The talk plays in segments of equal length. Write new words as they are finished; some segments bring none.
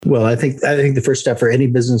Well, I think the first step for any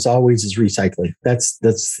business always is recycling. That's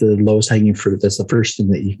the lowest hanging fruit. That's the first thing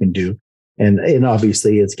that you can do. And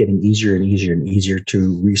obviously it's getting easier and easier and easier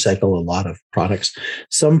to recycle a lot of products.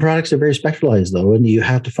 Some products are very specialized though, and you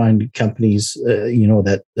have to find companies,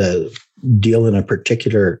 that deal in a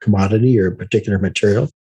particular commodity or a particular material.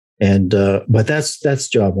 And but that's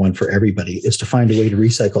job one for everybody, is to find a way to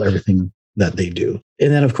recycle everything that they do.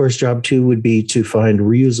 And then of course, job two would be to find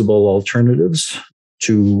reusable alternatives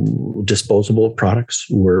to disposable products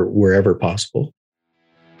wherever possible.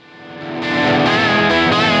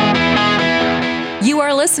 You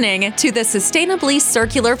are listening to the Sustainably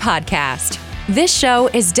Circular podcast. This show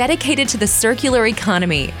is dedicated to the circular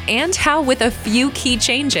economy and how, with a few key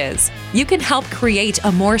changes, you can help create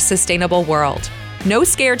a more sustainable world. No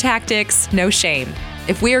scare tactics, no shame.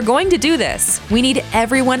 If we are going to do this, we need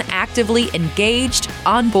everyone actively engaged,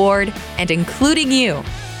 on board, and including you.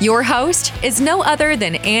 Your host is no other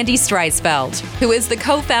than Andy Streisfeld, who is the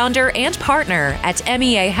co-founder and partner at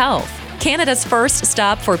MEA Health, Canada's first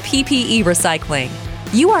stop for PPE recycling.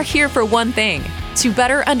 You are here for one thing: to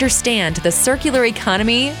better understand the circular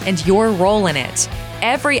economy and your role in it.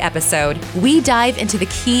 Every episode, we dive into the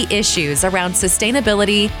key issues around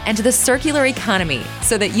sustainability and the circular economy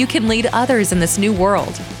so that you can lead others in this new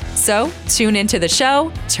world. So, tune into the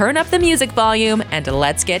show, turn up the music volume, and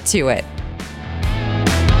let's get to it.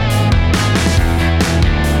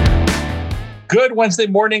 Good Wednesday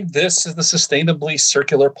morning. This is the Sustainably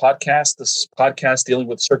Circular podcast. This podcast dealing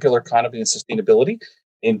with circular economy and sustainability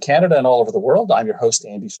in Canada and all over the world. I'm your host,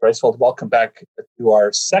 Andy Streisfeld. Welcome back to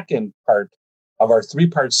our second part of our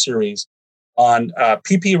three-part series on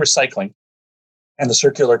PPE recycling and the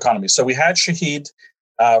circular economy. So we had Shahid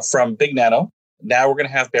from Big Nano. Now we're going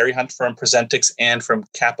to have Barry Hunt from Presentix and from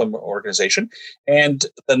CAPM organization. And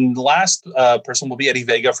the last person will be Eddie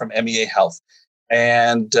Vega from MEA Health.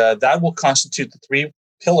 And that will constitute the three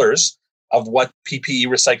pillars of what PPE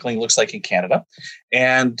recycling looks like in Canada.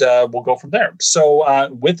 And we'll go from there. So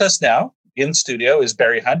with us now in studio is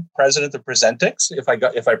Barry Hunt, president of Presentix,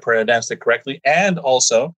 if I pronounced it correctly, and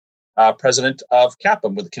also president of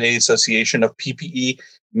CAPM with the Canadian Association of PPE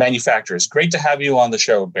Manufacturers. Great to have you on the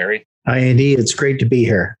show, Barry. Hi, Andy. It's great to be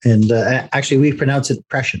here. And actually, we pronounce it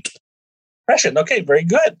prescient. Prescient. Okay, very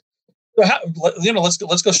good. So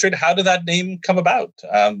let's go straight. How did that name come about?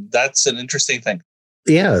 That's an interesting thing.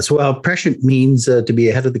 Yes, well, prescient means to be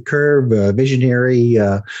ahead of the curve, visionary.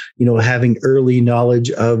 Having early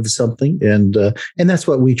knowledge of something, and that's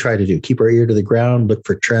what we try to do. Keep our ear to the ground, look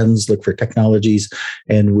for trends, look for technologies,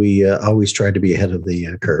 and we always try to be ahead of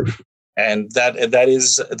the curve. And that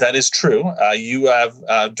is true. You have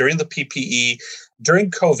during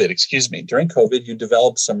COVID, you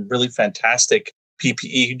developed some really fantastic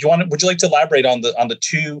PPE. Would you like to elaborate on the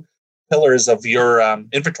two pillars of your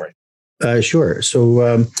inventory? Sure.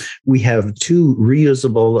 So we have two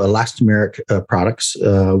reusable elastomeric products.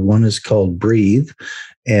 One is called Breathe,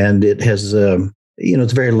 and it has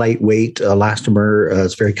it's very lightweight elastomer.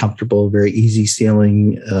 It's very comfortable, very easy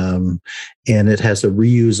sealing, and it has a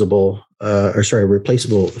replaceable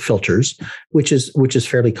filters, which is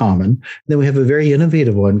fairly common. Then we have a very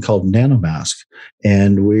innovative one called NanoMask,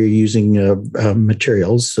 and we're using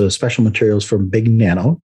special materials from Big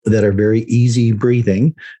Nano that are very easy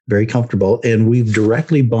breathing, very comfortable, and we've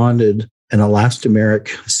directly bonded an elastomeric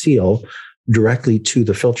seal directly to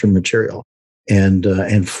the filter material,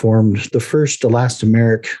 and formed the first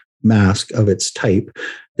elastomeric mask of its type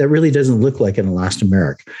that really doesn't look like an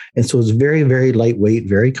elastomeric. And so it's very, very lightweight,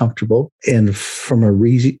 very comfortable. And from a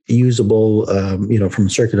reusable, from a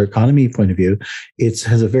circular economy point of view, it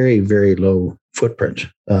has a very, very low footprint.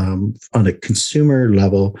 On a consumer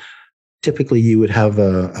level, typically you would have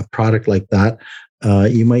a product like that.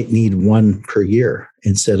 You might need one per year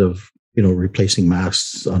instead of, replacing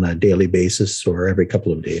masks on a daily basis or every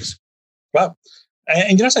couple of days. Wow.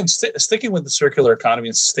 And sticking with the circular economy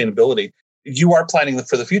and sustainability, you are planning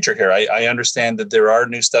for the future here. I understand that there are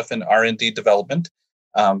new stuff in R&D development,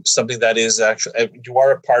 something that is actually, you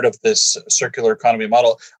are a part of this circular economy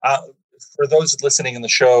model. For those listening in the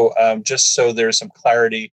show, just so there's some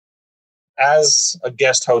clarity, as a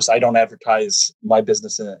guest host, I don't advertise my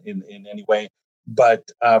business in any way, but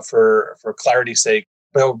for clarity's sake,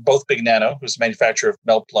 both Big Nano, who's a manufacturer of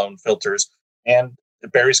melt-blown filters, and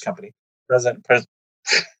Barry's company,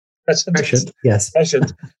 Prescient, yes,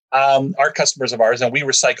 are customers of ours, and we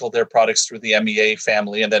recycle their products through the MEA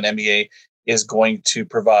family, and then MEA is going to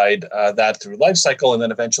provide that through life cycle, and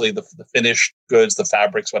then eventually the finished goods, the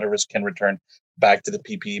fabrics, whatever can return back to the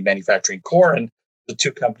PPE manufacturing core. And the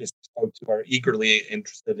two companies we spoke to are eagerly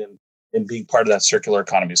interested in in being part of that circular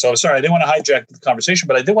economy. So sorry, I didn't want to hijack the conversation,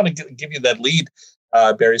 but I did want to give you that lead,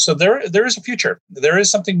 Barry. So there is a future. There is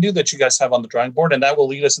something new that you guys have on the drawing board, and that will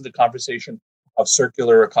lead us into the conversation of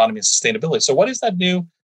circular economy and sustainability. So what is that new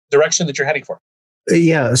direction that you're heading for?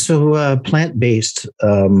 Yeah, so plant-based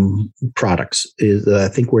products is, I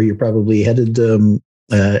think, where you're probably headed,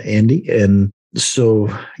 Andy. And so,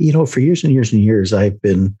 for years and years and years, I've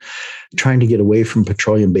been trying to get away from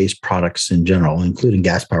petroleum-based products in general, including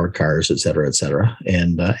gas-powered cars, et cetera, et cetera.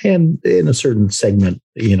 And in a certain segment,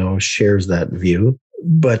 shares that view.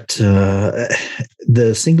 But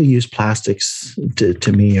the single-use plastics,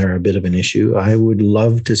 to me, are a bit of an issue. I would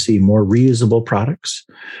love to see more reusable products.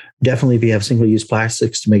 Definitely, if you have single-use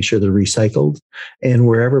plastics, to make sure they're recycled, and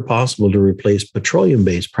wherever possible, to replace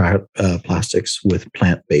petroleum-based plastics with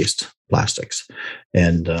plant-based plastics.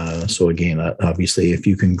 And so again, obviously, if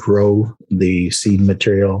you can grow the seed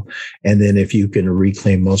material, and then if you can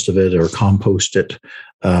reclaim most of it or compost it,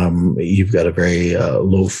 you've got a very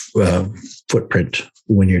low footprint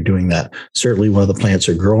when you're doing that. Certainly, while the plants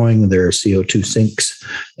are growing, their CO2 sinks,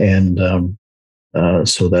 and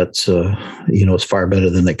so that's it's far better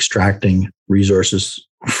than extracting resources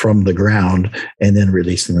from the ground and then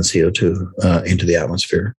releasing the CO2 into the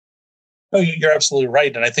atmosphere. No, you're absolutely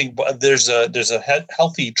right, and I think there's a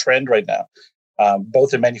healthy trend right now,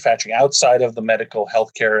 both in manufacturing outside of the medical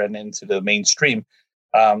healthcare and into the mainstream,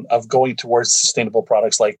 of going towards sustainable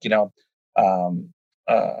products like the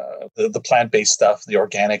plant-based stuff, the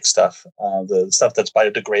organic stuff, the stuff that's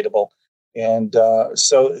biodegradable. And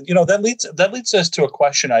so that leads us to a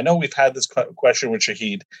question. I know we've had this question with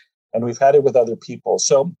Shahid, and we've had it with other people.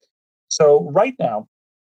 So right now,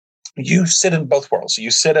 you sit in both worlds.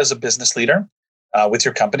 You sit as a business leader with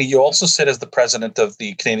your company. You also sit as the president of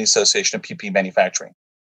the Canadian Association of PPE Manufacturing.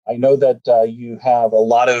 I know that you have a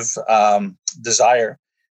lot of desire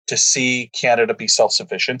to see Canada be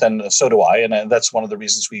self-sufficient, and so do I. And that's one of the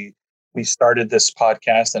reasons we started this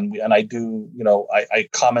podcast, and I do, I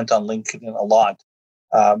comment on LinkedIn a lot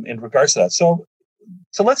in regards to that. So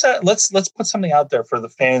let's put something out there for the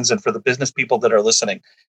fans and for the business people that are listening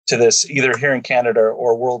to this, either here in Canada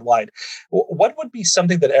or worldwide. What would be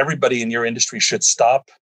something that everybody in your industry should stop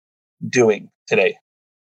doing today,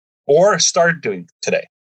 or start doing today?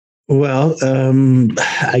 Well,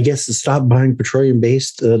 I guess to stop buying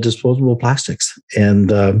petroleum-based disposable plastics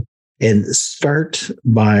and start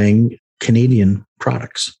buying Canadian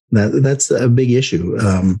products. That's a big issue.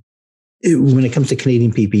 When it comes to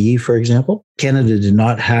Canadian PPE, for example, Canada did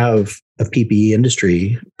not have a PPE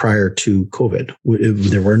industry prior to COVID.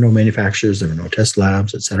 There were no manufacturers, there were no test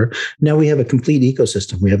labs, et cetera. Now we have a complete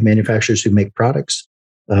ecosystem. We have manufacturers who make products,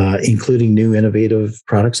 including new innovative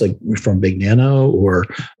products like from Big Nano, or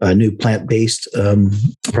new plant-based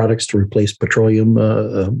products to replace petroleum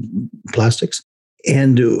plastics.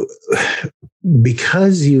 And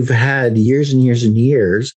because you've had years and years and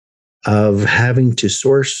years of having to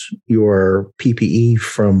source your PPE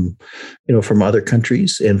from other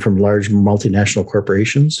countries and from large multinational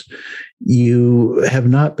corporations, you have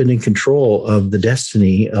not been in control of the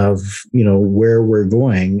destiny of, where we're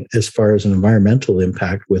going as far as an environmental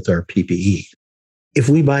impact with our PPE. If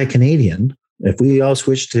we buy Canadian, if we all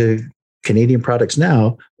switch to Canadian products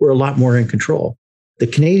now, we're a lot more in control. The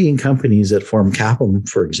Canadian companies that form CAPM,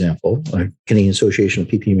 for example, Canadian Association of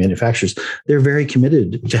PPE Manufacturers, they're very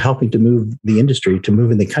committed to helping to move the industry, to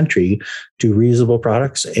moving the country to reusable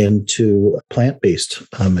products and to plant-based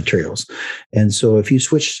materials. And so if you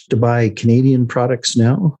switch to buy Canadian products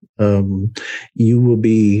now,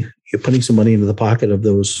 you're putting some money into the pocket of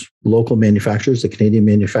those local manufacturers, the Canadian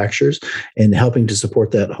manufacturers, and helping to support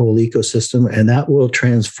that whole ecosystem. And that will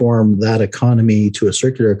transform that economy to a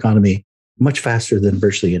circular economy much faster than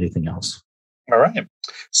virtually anything else. All right.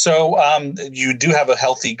 So you do have a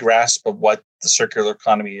healthy grasp of what the circular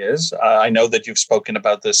economy is. I know that you've spoken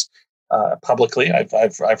about this publicly.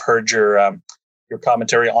 I've heard your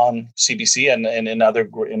commentary on CBC and in other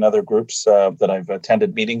groups that I've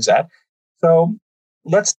attended meetings at. So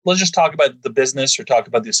let's just talk about the business, or talk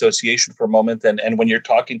about the association for a moment. And when you're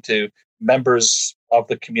talking to members of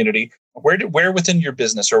the community, where within your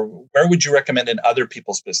business, or where would you recommend in other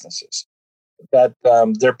people's businesses that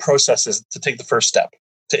their process is to take the first step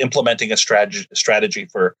to implementing a strategy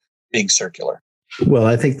for being circular? Well,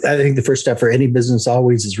 I think the first step for any business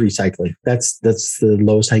always is recycling. That's the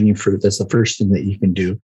lowest hanging fruit. That's the first thing that you can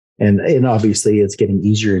do. And obviously it's getting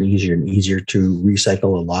easier and easier and easier to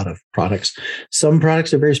recycle a lot of products. Some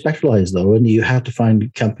products are very specialized though, and you have to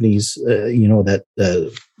find companies, that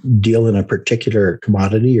deal in a particular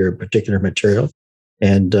commodity or a particular material.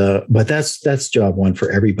 And but that's job one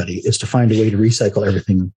for everybody, is to find a way to recycle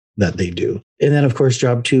everything that they do. And then, of course,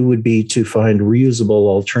 job 2 would be to find reusable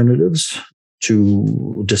alternatives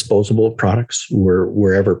to disposable products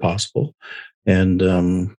wherever possible. And,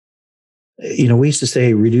 we used to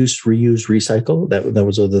say reduce, reuse, recycle. That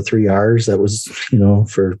was the 3 R's. That was,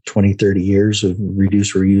 for 20, 30 years of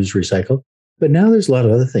reduce, reuse, recycle. But now there's a lot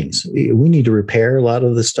of other things. We need to repair a lot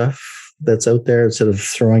of the stuff that's out there instead of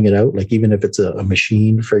throwing it out. Like even if it's a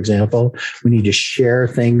machine, for example, we need to share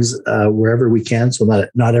things wherever we can, so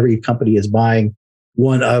that not every company is buying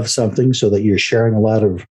one of something, so that you're sharing a lot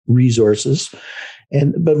of resources.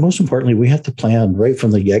 But most importantly, we have to plan right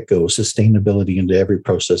from the get-go sustainability into every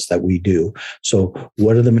process that we do. So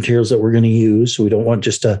what are the materials that we're going to use? So we don't want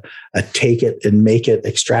just a take it and make it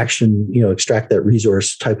extraction, extract that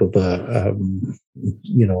resource type of a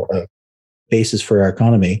basis for our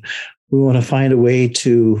economy. We want to find a way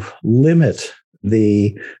to limit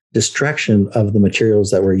the destruction of the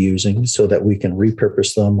materials that we're using so that we can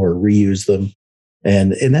repurpose them or reuse them.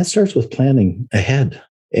 And that starts with planning ahead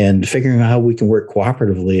and figuring out how we can work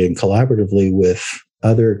cooperatively and collaboratively with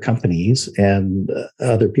other companies and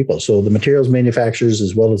other people. So the materials manufacturers,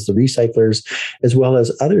 as well as the recyclers, as well as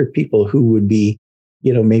other people who would be,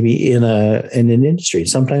 maybe in an industry.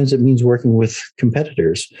 Sometimes it means working with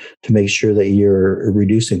competitors to make sure that you're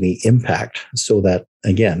reducing the impact, so that,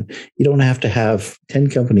 again, you don't have to have 10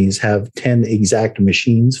 companies have 10 exact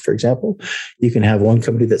machines, for example. You can have one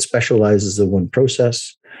company that specializes in one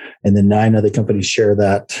process, and then 9 other companies share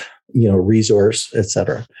that, resource, et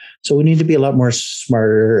cetera. So we need to be a lot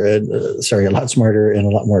smarter and a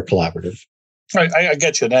lot more collaborative. I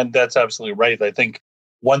get you. And that's absolutely right. I think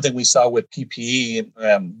one thing we saw with PPE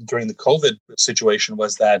during the COVID situation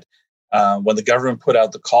was that when the government put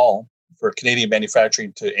out the call for Canadian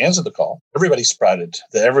manufacturing to answer the call, everybody sprouted.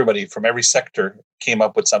 Everybody from every sector came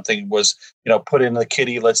up with something, was, put in the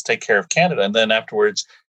kitty, let's take care of Canada. And then afterwards,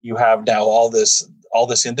 you have now all this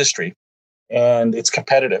industry, and it's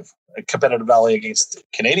competitive not only against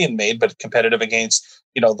Canadian made, but competitive against,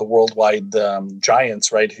 the worldwide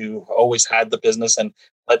giants, right? Who always had the business and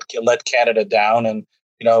let Canada down, and,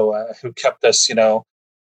 who kept us, on what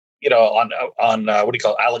do you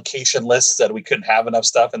call it, allocation lists that we couldn't have enough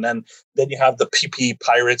stuff. And then you have the PPE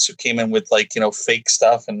pirates who came in with fake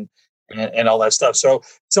stuff and all that stuff. So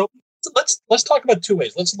let's talk about 2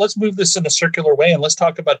 ways. Let's move this in a circular way, and let's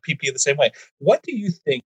talk about PPE the same way. What do you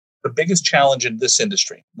think the biggest challenge in this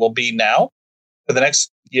industry will be now, for the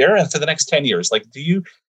next year, and for the next 10 years? Like, do you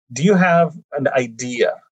have an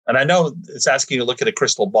idea? And I know it's asking you to look at a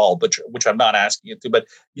crystal ball, which I'm not asking you to, but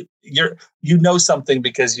you know something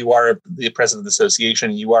because you are the president of the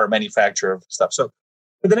association, you are a manufacturer of stuff. So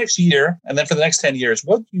for the next year, and then for the next 10 years,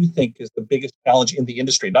 what do you think is the biggest challenge in the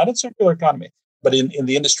industry, not in circular economy, but in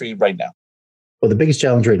the industry right now? Well, the biggest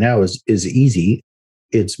challenge right now is easy.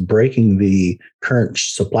 It's breaking the current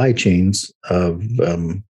supply chains of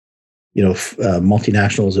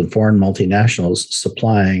multinationals and foreign multinationals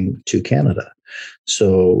supplying to Canada.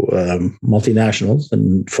 So multinationals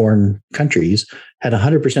and foreign countries had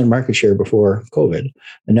 100% market share before COVID,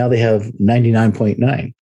 and now they have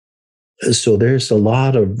 99.9. So there's a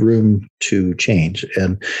lot of room to change,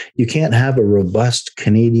 and you can't have a robust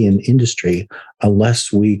Canadian industry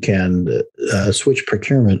unless we can switch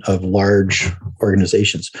procurement of large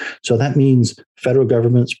organizations. So that means federal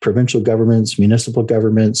governments, provincial governments, municipal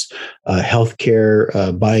governments,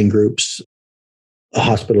 healthcare buying groups,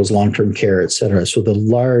 hospitals, long-term care, et cetera. So the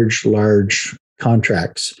large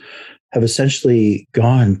contracts have essentially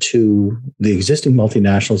gone to the existing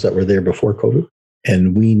multinationals that were there before COVID.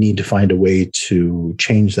 And we need to find a way to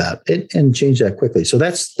change that and change that quickly. So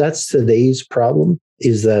that's today's problem,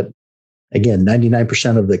 is that, again,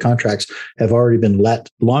 99% of the contracts have already been let,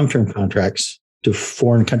 long-term contracts, to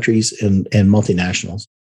foreign countries and multinationals.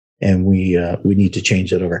 And we need to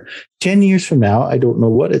change that over. 10 years from now, I don't know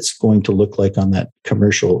what it's going to look like on that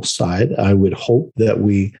commercial side. I would hope that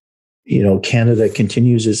Canada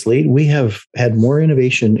continues its lead. We have had more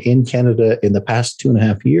innovation in Canada in the past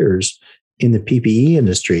 2.5 years in the PPE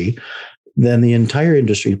industry than the entire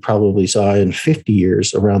industry probably saw in 50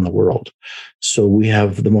 years around the world. So we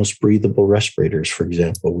have the most breathable respirators, for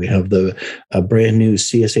example. We have a brand new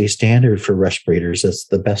CSA standard for respirators that's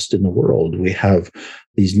the best in the world. We have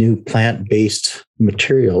these new plant-based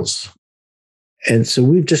materials. And so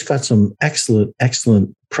we've just got some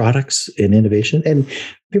excellent products and innovation. And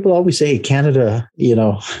people always say Canada,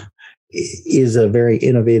 is a very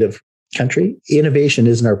innovative country. Innovation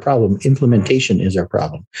isn't our problem. Implementation is our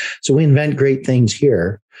problem. So we invent great things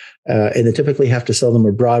here, and they typically have to sell them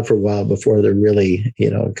abroad for a while before they really,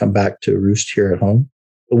 come back to roost here at home.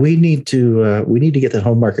 we need to get the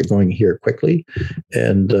home market going here quickly,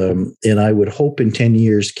 and I would hope in 10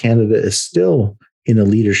 years Canada is still in a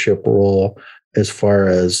leadership role as far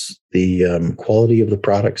as the quality of the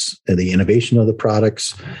products and the innovation of the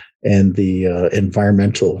products and the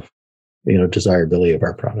environmental, desirability of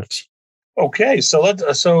our products. Okay, so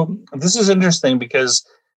this is interesting because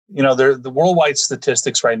the worldwide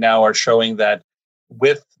statistics right now are showing that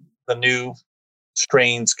with the new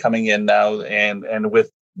strains coming in now, and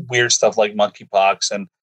with weird stuff like monkeypox and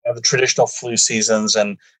the traditional flu seasons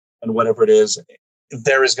and whatever it is,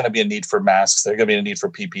 there is going to be a need for masks. There's going to be a need for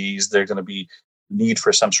PPEs. There's going to be need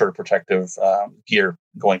for some sort of protective gear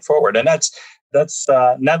going forward, and that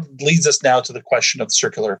leads us now to the question of the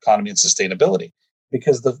circular economy and sustainability.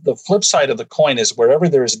 Because the flip side of the coin is wherever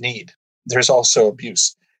there is need, there's also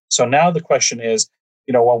abuse. So now the question is,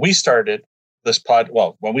 when we started the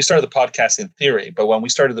podcast in theory, but when we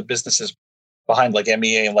started the businesses behind like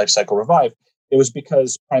MEA and Lifecycle Revive, it was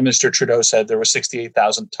because Prime Minister Trudeau said there were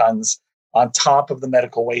 68,000 tons on top of the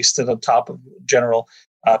medical waste and on top of general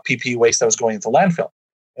PPE waste that was going into landfill.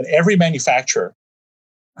 And every manufacturer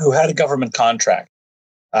who had a government contract,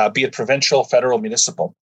 be it provincial, federal,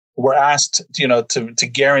 municipal, were asked, to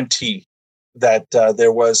guarantee that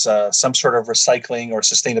there was some sort of recycling or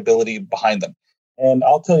sustainability behind them. And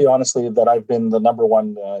I'll tell you honestly that I've been the number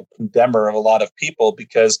one condemner of a lot of people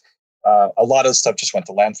because a lot of stuff just went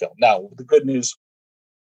to landfill. Now, the good news,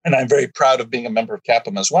 and I'm very proud of being a member of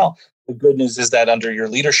CAPM as well, the good news is that under your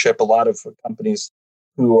leadership, a lot of companies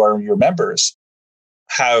who are your members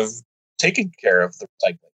have taken care of the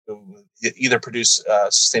recycling. Either produce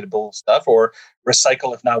sustainable stuff or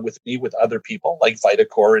recycle, if not with me, with other people like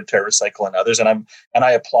Vitacore and TerraCycle and others. And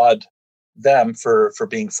I applaud them for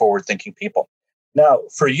being forward-thinking people. Now,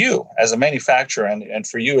 for you as a manufacturer and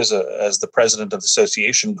for you as the president of the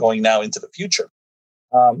association going now into the future,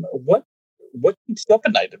 what keeps you up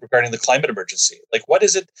at night regarding the climate emergency? Like, what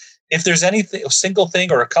is it? If there's anything, a single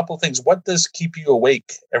thing or a couple of things, what does keep you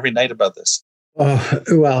awake every night about this?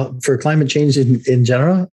 Well, for climate change in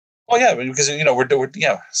general. Oh yeah, because we're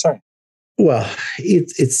sorry. Well,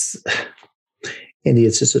 it's Andy,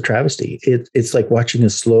 it's just a travesty. It's like watching a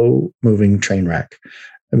slow moving train wreck.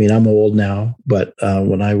 I mean, I'm old now, but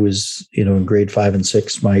when I was, in grade 5 and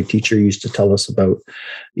 6, my teacher used to tell us about,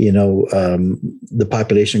 the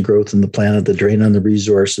population growth in the planet, the drain on the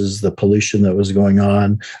resources, the pollution that was going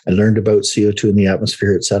on. I learned about CO2 in the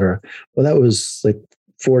atmosphere, et cetera. Well, that was like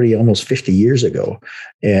 40, almost 50 years ago.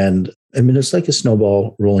 And I mean, it's like a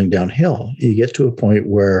snowball rolling downhill. You get to a point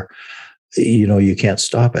where, you can't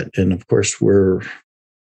stop it. And of course, we're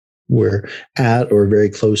at or very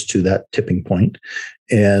close to that tipping point.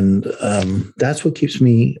 And that's what keeps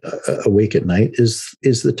me awake at night is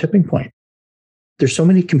the tipping point. There's so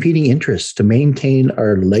many competing interests to maintain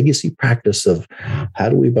our legacy practice of how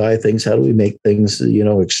do we buy things, how do we make things,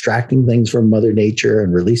 extracting things from Mother Nature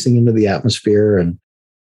and releasing into the atmosphere. And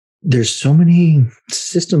there's so many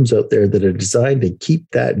systems out there that are designed to keep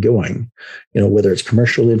that going, whether it's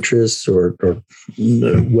commercial interests or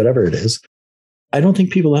whatever it is. I don't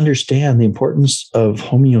think people understand the importance of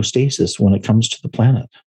homeostasis when it comes to the planet.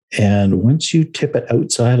 And once you tip it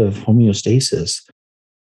outside of homeostasis,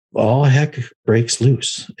 all heck breaks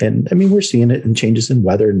loose. And I mean, we're seeing it in changes in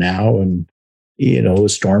weather now and,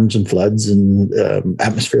 storms and floods and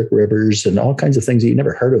atmospheric rivers and all kinds of things that you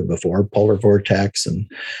never heard of before, polar vortex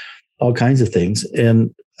and all kinds of things.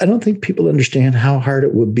 And I don't think people understand how hard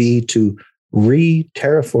it would be to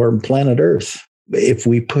re-terraform planet Earth if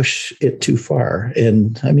we push it too far.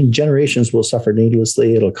 And I mean, generations will suffer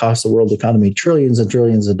needlessly. It'll cost the world economy trillions and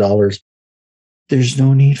trillions of dollars. There's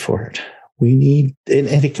no need for it. We need, and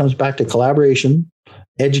it comes back to collaboration,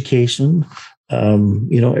 education,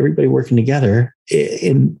 everybody working together.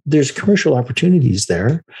 And there's commercial opportunities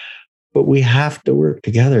there, but we have to work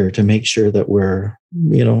together to make sure that we're,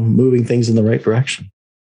 moving things in the right direction.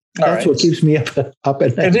 That's what keeps me up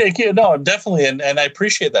at night. No, definitely. And I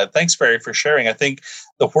appreciate that. Thanks, Barry, for sharing. I think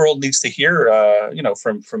the world needs to hear,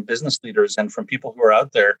 from business leaders and from people who are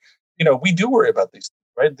out there, we do worry about these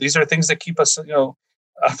things, right? These are things that keep us,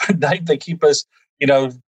 up at night. They keep us,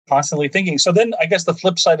 constantly thinking. So then I guess the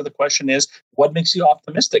flip side of the question is, what makes you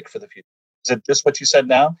optimistic for the future? Is it just what you said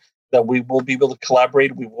now, that we will be able to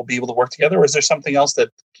collaborate, we will be able to work together, or is there something else that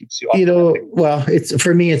keeps you optimistic? Well,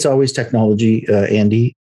 for me, it's always technology,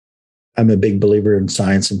 Andy. I'm a big believer in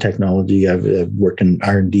science and technology. I've worked in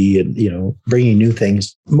R&D and, bringing new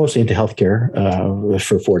things, mostly into healthcare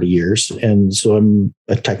for 40 years. And so I'm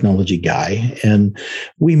a technology guy. And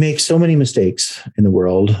we make so many mistakes in the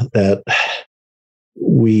world that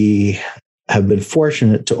we have been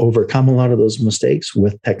fortunate to overcome a lot of those mistakes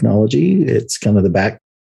with technology. It's kind of the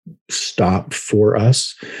backstop for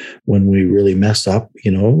us when we really mess up,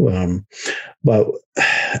 and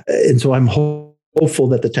so I'm hopeful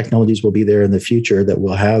that the technologies will be there in the future, that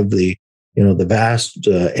we'll have the vast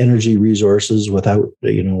energy resources without,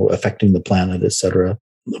 affecting the planet, et cetera.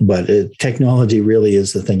 But technology really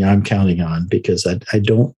is the thing I'm counting on, because I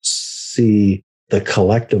don't see the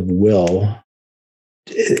collective will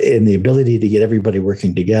and the ability to get everybody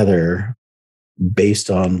working together based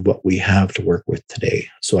on what we have to work with today.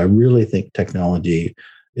 So I really think technology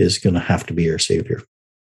is going to have to be our savior.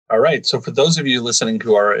 All right. So for those of you listening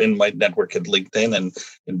who are in my network at LinkedIn and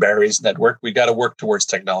in Barry's network, we got to work towards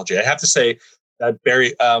technology. I have to say that,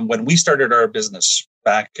 Barry, when we started our business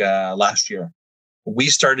back last year, we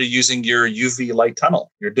started using your UV light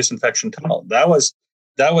tunnel, your disinfection tunnel. That was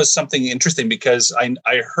something interesting, because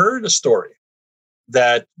I heard a story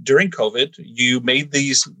that during COVID, you made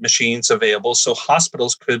these machines available so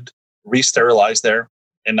hospitals could re-sterilize their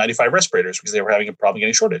N95 respirators because they were having a problem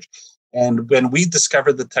getting shortage. And when we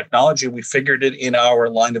discovered the technology, we figured it in our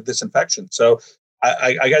line of disinfection. So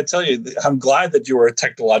I got to tell you, I'm glad that you are a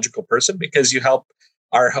technological person, because you help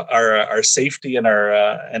our safety and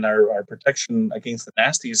our protection against the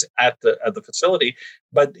nasties at the facility.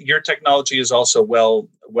 But your technology is also well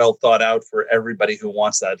thought out for everybody who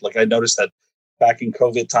wants that. Like, I noticed that back in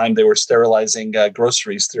COVID time, they were sterilizing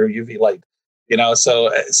groceries through UV light.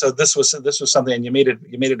 So this was something, and you made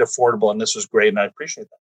it affordable, and this was great, and I appreciate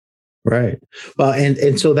that. Right. Well,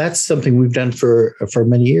 and so that's something we've done for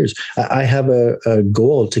many years. I have a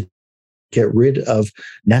goal to get rid of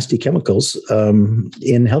nasty chemicals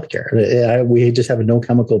in healthcare. We just have a no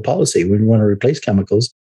chemical policy. We want to replace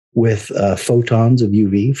chemicals with photons of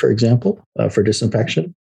UV, for example, for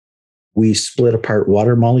disinfection. We split apart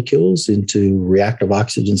water molecules into reactive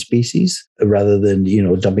oxygen species rather than,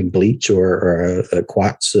 dumping bleach or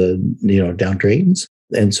quartz, down drains.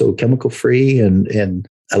 And so chemical free and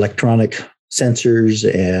electronic sensors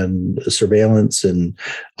and surveillance and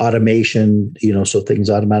automation, so things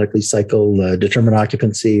automatically cycle, determine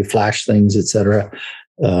occupancy, flash things, et cetera.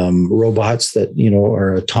 Robots that,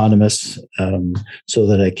 are autonomous, so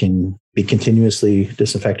that I can be continuously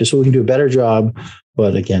disinfected. So we can do a better job,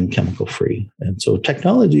 but again, chemical free. And so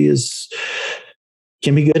technology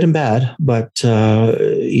can be good and bad, but,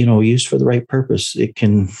 used for the right purpose, it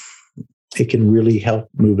can really help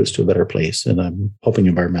move us to a better place. And I'm hoping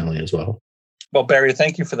environmentally as well. Well, Barry,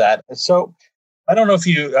 thank you for that. So I don't know if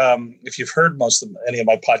you've heard any of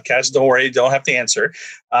my podcasts. Don't worry, you don't have to answer.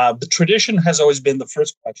 The tradition has always been the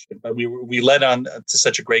first question, but we led on to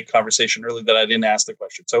such a great conversation earlier that I didn't ask the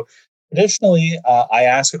question. So traditionally, I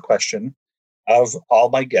ask a question of all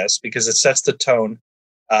my guests because it sets the tone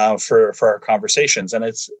for our conversations. And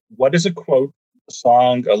it's, what is a quote, a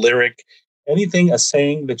song, a lyric, anything, a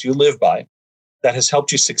saying that you live by that has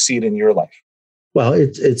helped you succeed in your life? Well,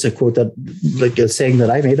 it's a quote that, like a saying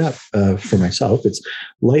that I made up for myself. It's,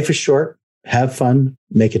 life is short, have fun,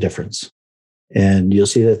 make a difference. And you'll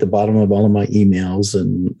see that at the bottom of all of my emails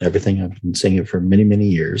and everything. I've been saying it for many, many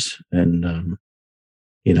years. And,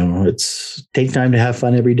 it's take time to have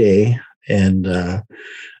fun every day. And,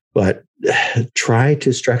 but try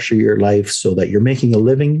to structure your life so that you're making a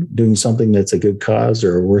living doing something that's a good cause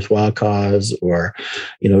or a worthwhile cause, or,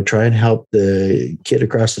 try and help the kid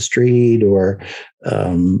across the street, or,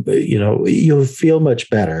 you'll feel much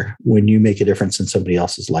better when you make a difference in somebody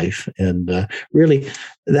else's life. And really,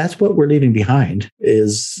 that's what we're leaving behind,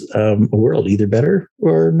 is a world either better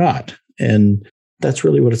or not. And that's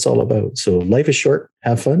really what it's all about. So life is short,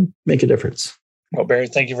 have fun, make a difference. Well, Barry,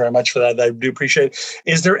 thank you very much for that. I do appreciate it.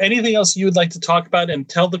 Is there anything else you would like to talk about, and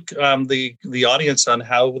tell the audience on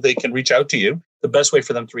how they can reach out to you, the best way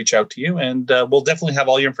for them to reach out to you? And we'll definitely have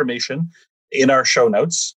all your information in our show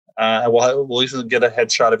notes. We'll usually get a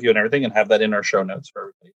headshot of you and everything and have that in our show notes for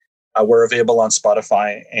everybody. We're available on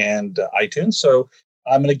Spotify and iTunes. So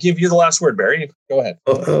I'm going to give you the last word, Barry. Go ahead.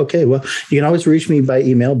 Okay. Well, you can always reach me by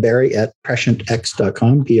email,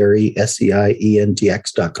 barry@prescientx.com,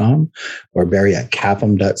 PRESCIENTX.com, or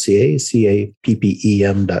barry@cappem.ca,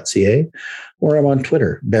 CAPPEM.ca, or I'm on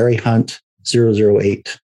Twitter, Barry Hunt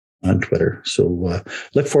 008 on Twitter. So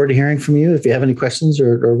look forward to hearing from you. If you have any questions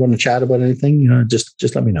or want to chat about anything,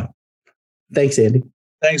 just let me know. Thanks, Andy.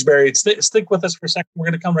 Thanks, Barry. Stick with us for a second. We're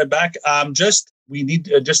going to come right back. Just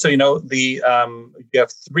so you know, you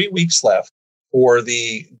have 3 weeks left for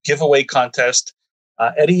the giveaway contest.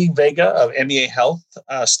 Eddie Vega of MEA Health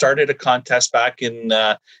started a contest back in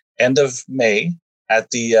end of May, at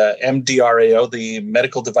the MDRAO, the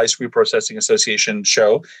Medical Device Reprocessing Association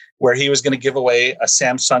show, where he was going to give away a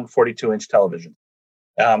Samsung 42-inch television.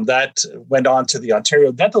 That went on to the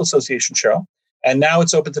Ontario Dental Association show, and now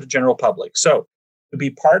it's open to the general public. So to be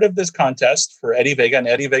part of this contest for Eddie Vega, and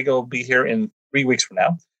Eddie Vega will be here in 3 weeks from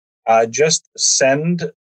now, just send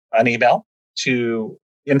an email to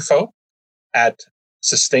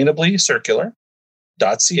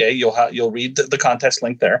info@sustainablycircular.ca. You'll read the contest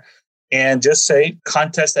link there, and just say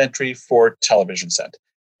contest entry for television set.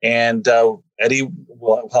 And Eddie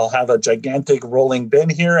will have a gigantic rolling bin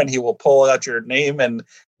here, and he will pull out your name, and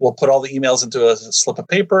we'll put all the emails into a slip of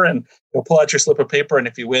paper, and he'll pull out your slip of paper. And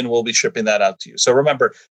if you win, we'll be shipping that out to you. So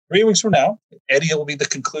remember, 3 weeks from now, Eddie will be the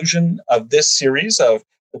conclusion of this series of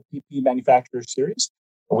the PP Manufacturers series.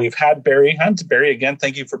 We've had Barry Hunt. Barry, again,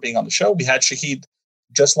 thank you for being on the show. We had Shahid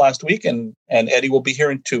just last week, and Eddie will be here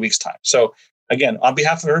in 2 weeks' time. So again, on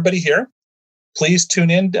behalf of everybody here, please tune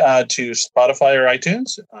in to Spotify or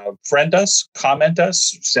iTunes, friend us, comment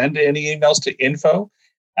us, send any emails to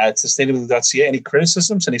info@sustainably.ca. Any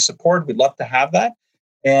criticisms, any support, we'd love to have that.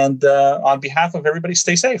 And on behalf of everybody,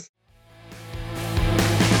 stay safe.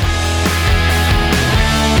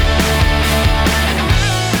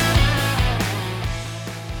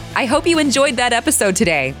 I hope you enjoyed that episode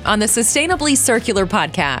today on the Sustainably Circular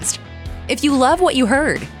podcast. If you love what you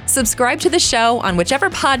heard, subscribe to the show on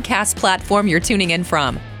whichever podcast platform you're tuning in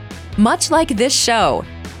from. Much like this show,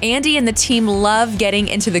 Andy and the team love getting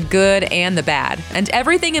into the good and the bad, and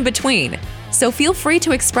everything in between. So feel free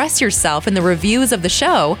to express yourself in the reviews of the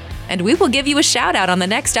show, and we will give you a shout out on the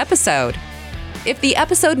next episode. If the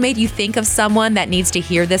episode made you think of someone that needs to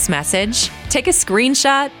hear this message, take a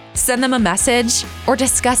screenshot, send them a message, or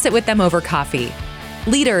discuss it with them over coffee.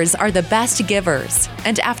 Leaders are the best givers,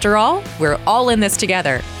 and after all, we're all in this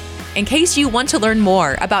together. In case you want to learn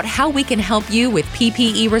more about how we can help you with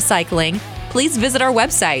PPE recycling, please visit our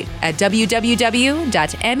website at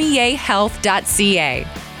www.meahealth.ca.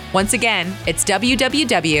 Once again, it's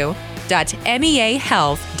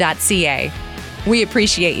www.meahealth.ca. We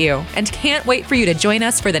appreciate you and can't wait for you to join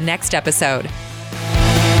us for the next episode.